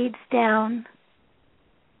cascades down,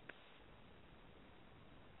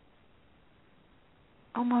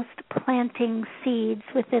 almost planting seeds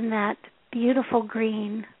within that beautiful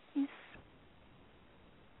green. These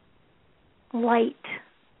light,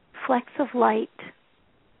 flecks of light,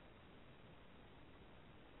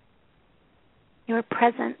 your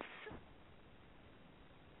presence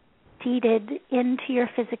seeded into your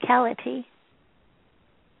physicality.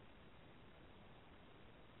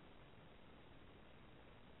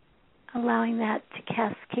 Allowing that to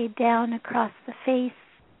cascade down across the face,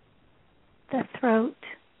 the throat,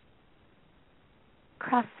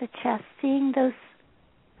 across the chest, seeing those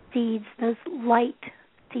seeds, those light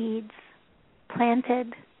seeds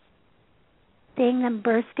planted, seeing them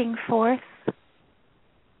bursting forth,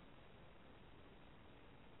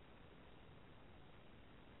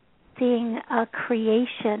 seeing a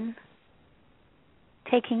creation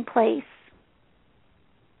taking place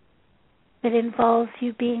that involves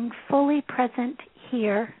you being fully present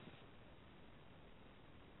here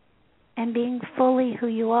and being fully who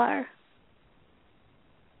you are,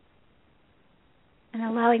 and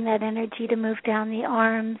allowing that energy to move down the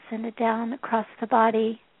arms and down across the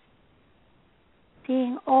body,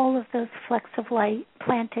 seeing all of those flecks of light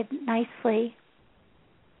planted nicely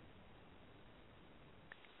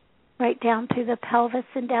right down through the pelvis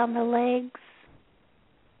and down the legs,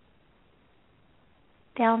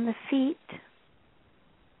 down the feet,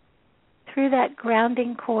 through that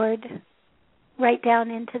grounding cord, right down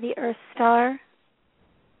into the Earth Star,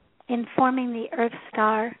 informing the Earth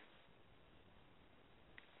Star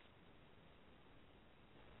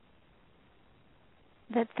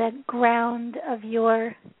that the ground of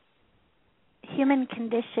your human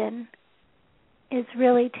condition is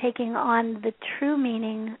really taking on the true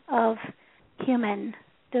meaning of human,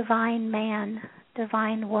 divine man,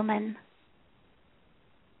 divine woman.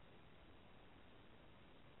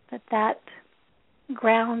 That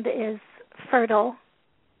ground is fertile.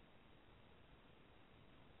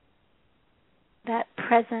 That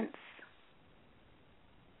presence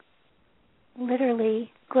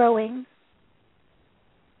literally growing.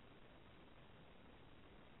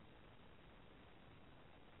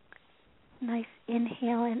 Nice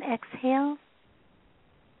inhale and exhale.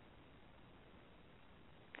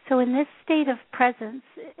 So in this state of presence,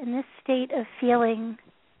 in this state of feeling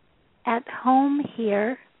at home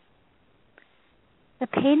here, the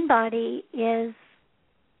pain body is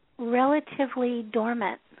relatively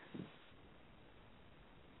dormant.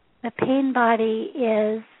 The pain body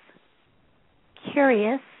is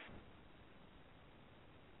curious,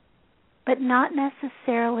 but not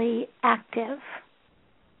necessarily active.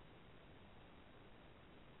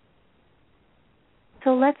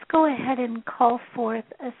 So let's go ahead and call forth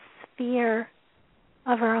a sphere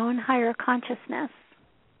of our own higher consciousness.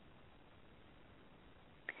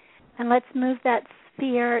 And let's move that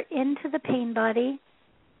sphere into the pain body,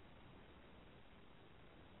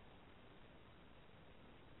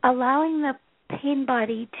 allowing the pain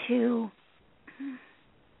body to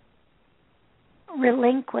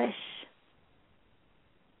relinquish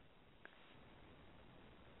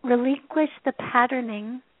the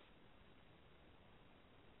patterning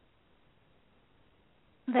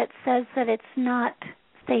that says that it's not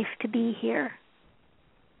safe to be here.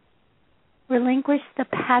 Relinquish the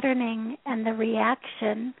patterning and the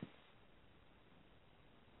reaction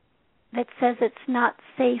that says it's not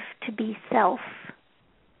safe to be self,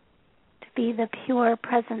 to be the pure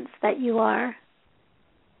presence that you are.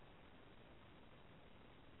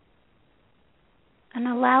 And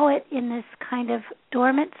allow it in this kind of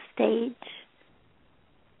dormant stage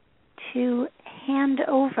to hand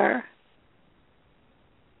over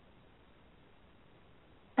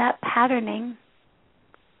that patterning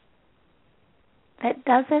that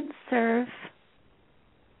doesn't serve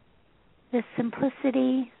the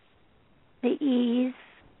simplicity, the ease,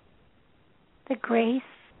 the grace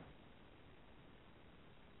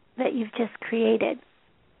that you've just created.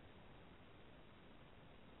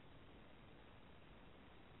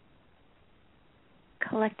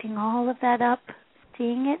 Collecting all of that up,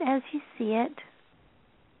 seeing it as you see it,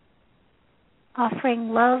 offering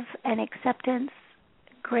love and acceptance,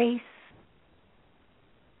 grace,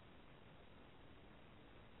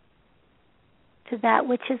 to that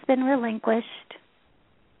which has been relinquished,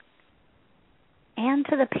 and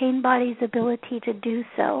to the pain body's ability to do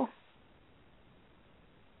so.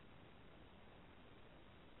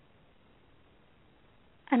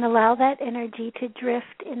 And allow that energy to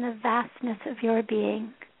drift in the vastness of your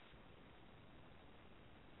being.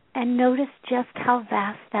 And notice just how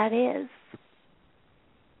vast that is.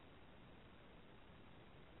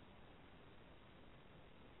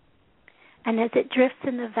 And as it drifts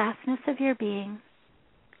in the vastness of your being,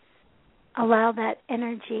 allow that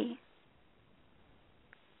energy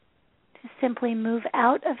to simply move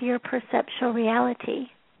out of your perceptual reality.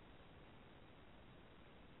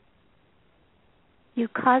 You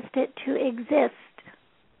caused it to exist,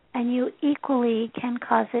 and you equally can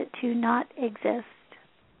cause it to not exist.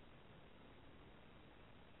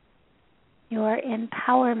 Your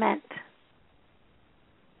empowerment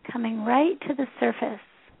coming right to the surface.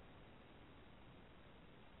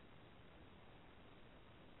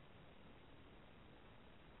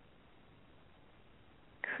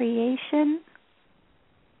 Creation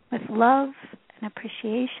with love and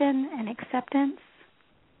appreciation and acceptance.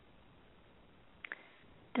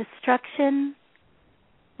 Destruction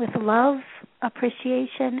with love,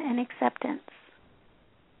 appreciation, and acceptance.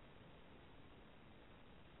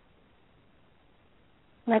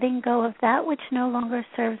 Letting go of that which no longer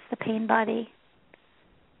serves the pain body.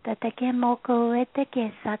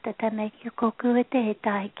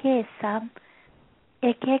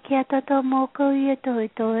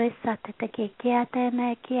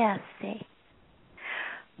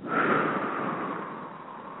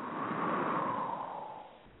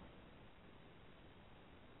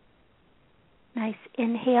 Nice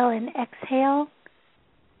inhale and exhale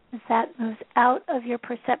as that moves out of your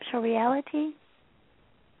perceptual reality.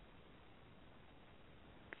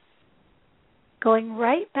 Going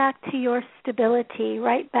right back to your stability,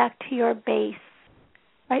 right back to your base,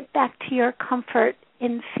 right back to your comfort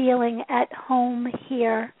in feeling at home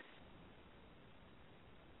here,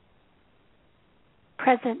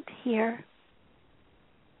 present here.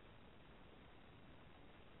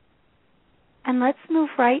 And let's move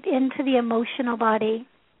right into the emotional body.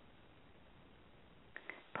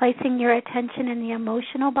 Placing your attention in the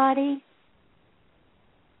emotional body.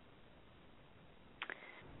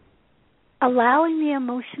 Allowing the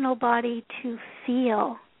emotional body to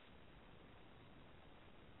feel.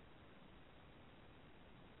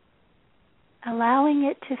 Allowing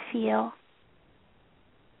it to feel.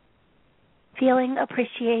 Feeling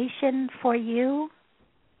appreciation for you,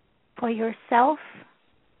 for yourself.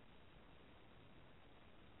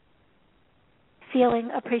 Feeling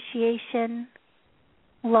appreciation,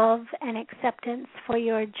 love, and acceptance for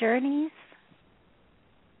your journeys.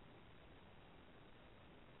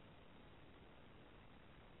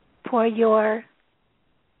 For your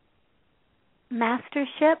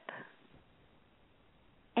mastership,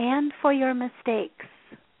 and for your mistakes.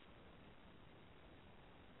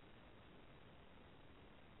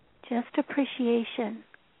 Just appreciation,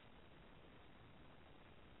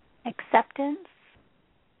 acceptance,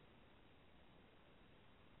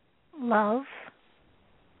 love.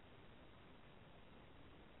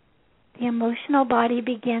 The emotional body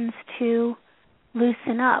begins to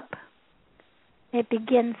loosen up. It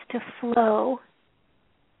begins to flow.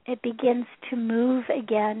 It begins to move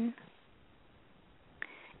again.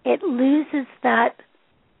 It loses that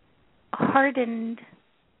hardened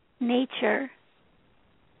nature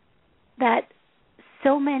that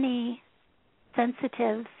so many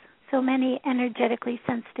sensitives, so many energetically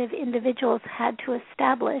sensitive individuals had to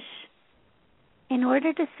establish in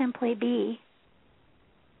order to simply be.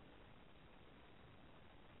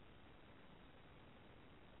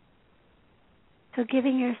 So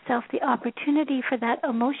giving yourself the opportunity for that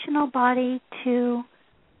emotional body to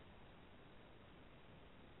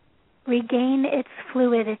regain its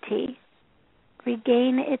fluidity,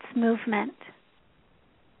 regain its movement.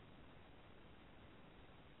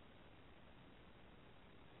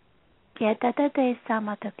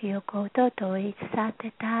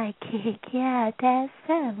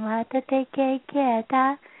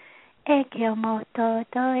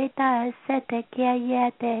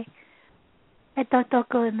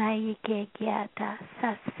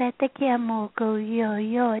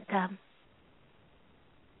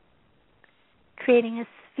 Creating a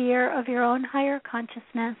sphere of your own higher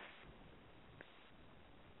consciousness,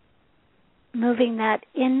 moving that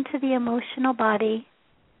into the emotional body,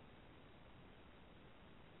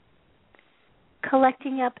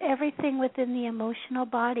 collecting up everything within the emotional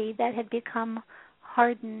body that had become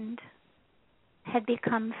hardened, had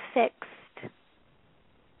become fixed,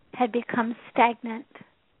 had become stagnant,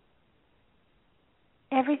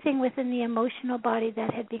 everything within the emotional body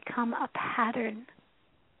that had become a pattern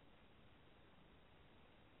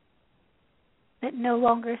that no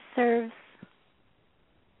longer serves.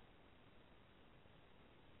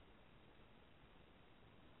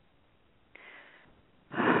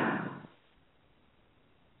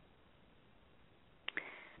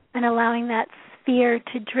 And allowing that sphere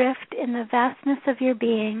to drift in the vastness of your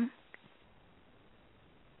being.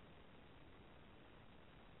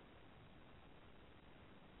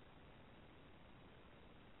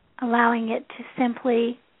 Allowing it to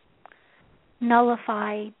simply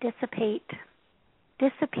nullify, dissipate,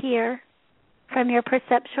 disappear from your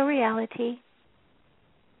perceptual reality.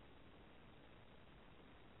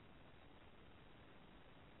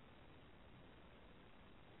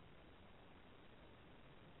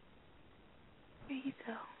 There you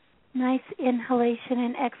go. Nice inhalation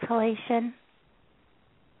and exhalation.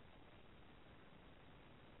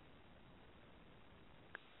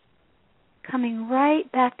 Coming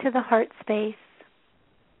right back to the heart space.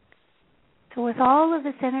 So with all of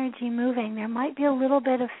this energy moving, there might be a little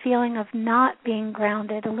bit of feeling of not being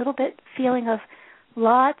grounded, a little bit feeling of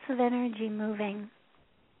lots of energy moving,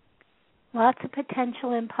 lots of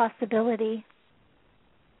potential and possibility,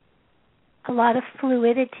 a lot of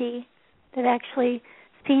fluidity that actually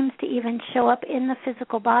seems to even show up in the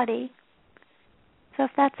physical body. So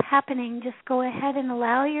if that's happening, just go ahead and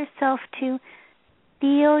allow yourself to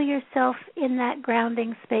feel yourself in that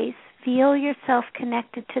grounding space. Feel yourself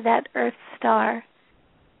connected to that earth star.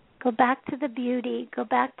 Go back to the beauty. Go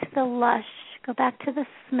back to the lush. Go back to the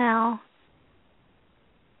smell.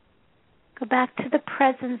 Go back to the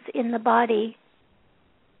presence in the body.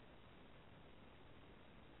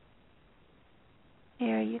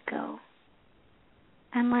 There you go.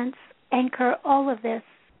 And let's anchor all of this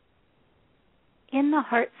in the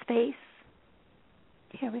heart space.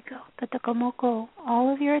 Here we go. Tatakomoko.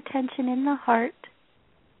 All of your attention in the heart.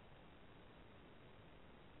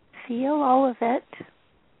 Feel all of it.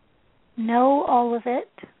 Know all of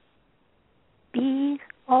it. Be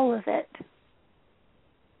all of it.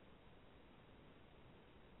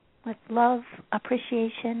 With love,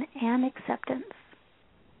 appreciation, and acceptance.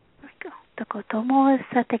 There we go. Takotomo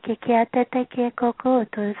satekekeata tekekoko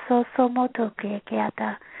to sosomoto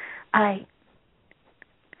kekeata. I.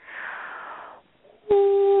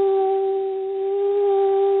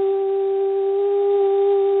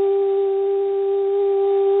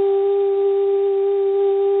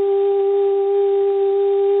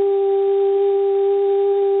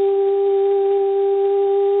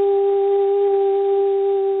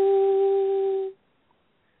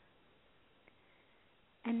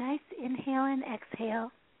 A nice inhale and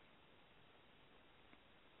exhale.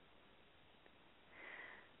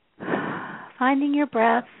 Finding your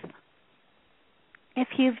breath. If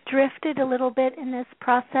you've drifted a little bit in this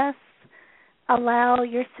process, allow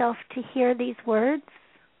yourself to hear these words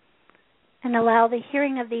and allow the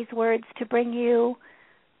hearing of these words to bring you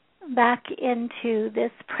back into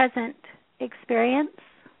this present experience.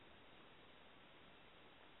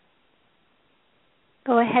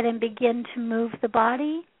 Go ahead and begin to move the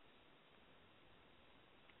body.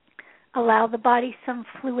 Allow the body some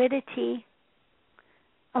fluidity.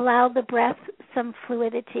 Allow the breath some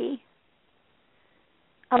fluidity.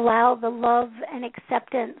 Allow the love and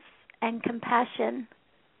acceptance and compassion,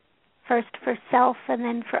 first for self and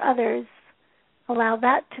then for others. Allow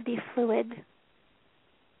that to be fluid.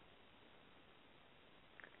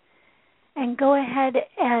 And go ahead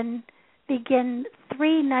and begin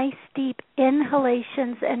 3 nice deep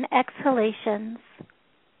inhalations and exhalations.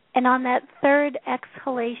 And on that third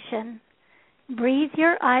exhalation, breathe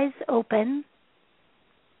your eyes open.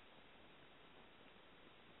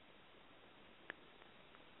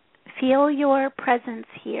 Feel your presence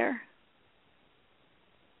here.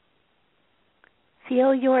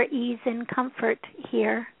 Feel your ease and comfort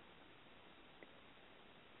here.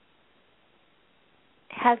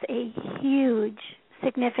 It has a huge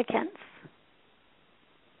significance.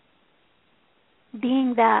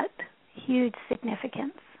 Being that huge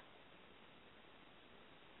significance.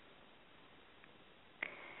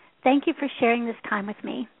 Thank you for sharing this time with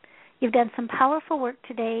me. You've done some powerful work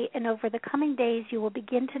today, and over the coming days you will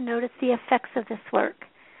begin to notice the effects of this work.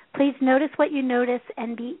 Please notice what you notice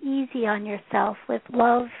and be easy on yourself with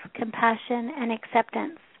love, compassion, and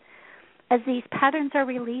acceptance. As these patterns are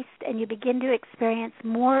released and you begin to experience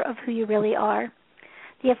more of who you really are.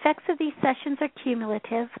 The effects of these sessions are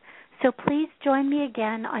cumulative, so please join me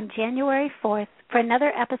again on January 4th for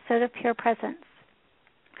another episode of Pure Presence.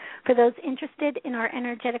 For those interested in our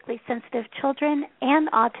energetically sensitive children and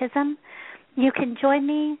autism, you can join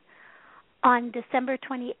me on December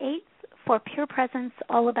 28th for Pure Presence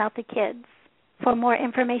All About the Kids. For more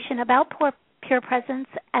information about Pure Presence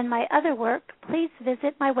and my other work, please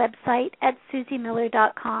visit my website at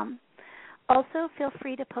susiemiller.com. Also, feel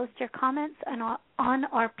free to post your comments on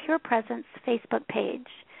our Pure Presence Facebook page.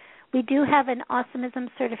 We do have an Awesomism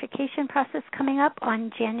certification process coming up on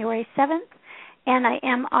January 7th, and I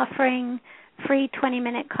am offering free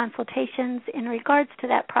 20-minute consultations in regards to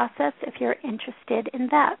that process if you're interested in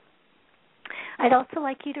that. I'd also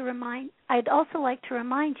like to remind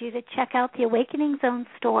you to check out the Awakening Zone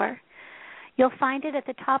store. You'll find it at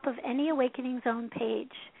the top of any Awakening Zone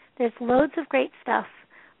page. There's loads of great stuff.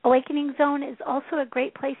 Awakening Zone is also a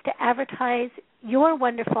great place to advertise your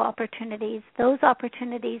wonderful opportunities, those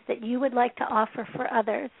opportunities that you would like to offer for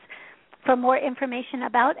others. For more information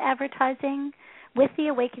about advertising with the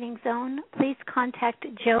Awakening Zone, please contact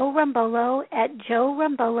Joe Rumbolo at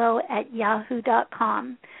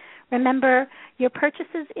joerumbolo@yahoo.com. Remember, your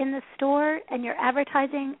purchases in the store and your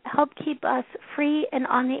advertising help keep us free and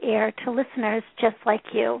on the air to listeners just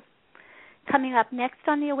like you. Coming up next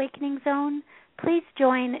on the Awakening Zone, please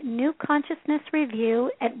join New Consciousness Review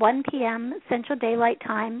at 1 p.m. Central Daylight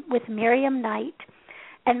Time with Miriam Knight,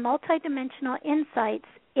 and Multidimensional Insights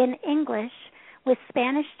in English with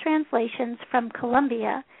Spanish translations from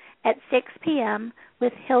Colombia at 6 p.m.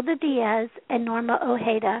 with Hilda Diaz and Norma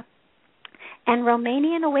Ojeda, and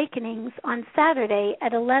Romanian Awakenings on Saturday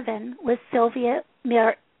at 11 with Sylvia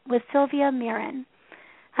Miran.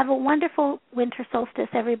 Have a wonderful winter solstice,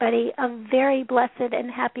 everybody. A very blessed and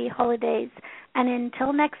happy holidays. And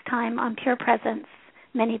until next time on Pure Presence,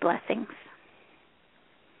 many blessings.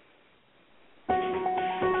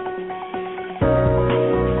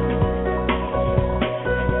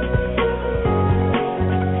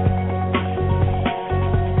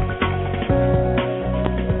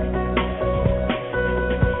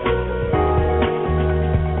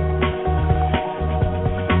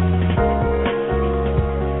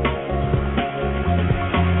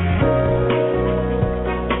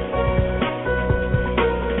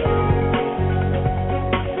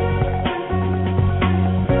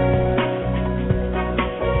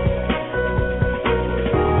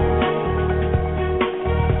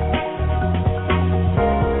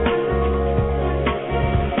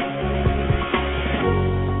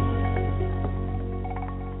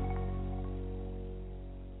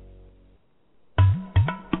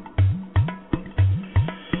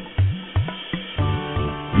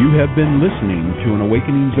 You have been listening to an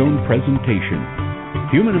Awakening Zone presentation,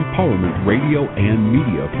 Human Empowerment Radio and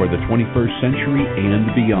Media for the 21st Century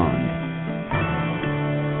and Beyond.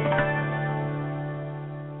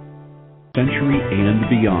 Century and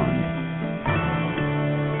Beyond.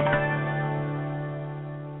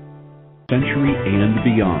 Century and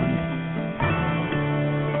Beyond.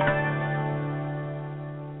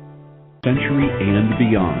 Century and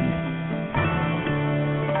Beyond.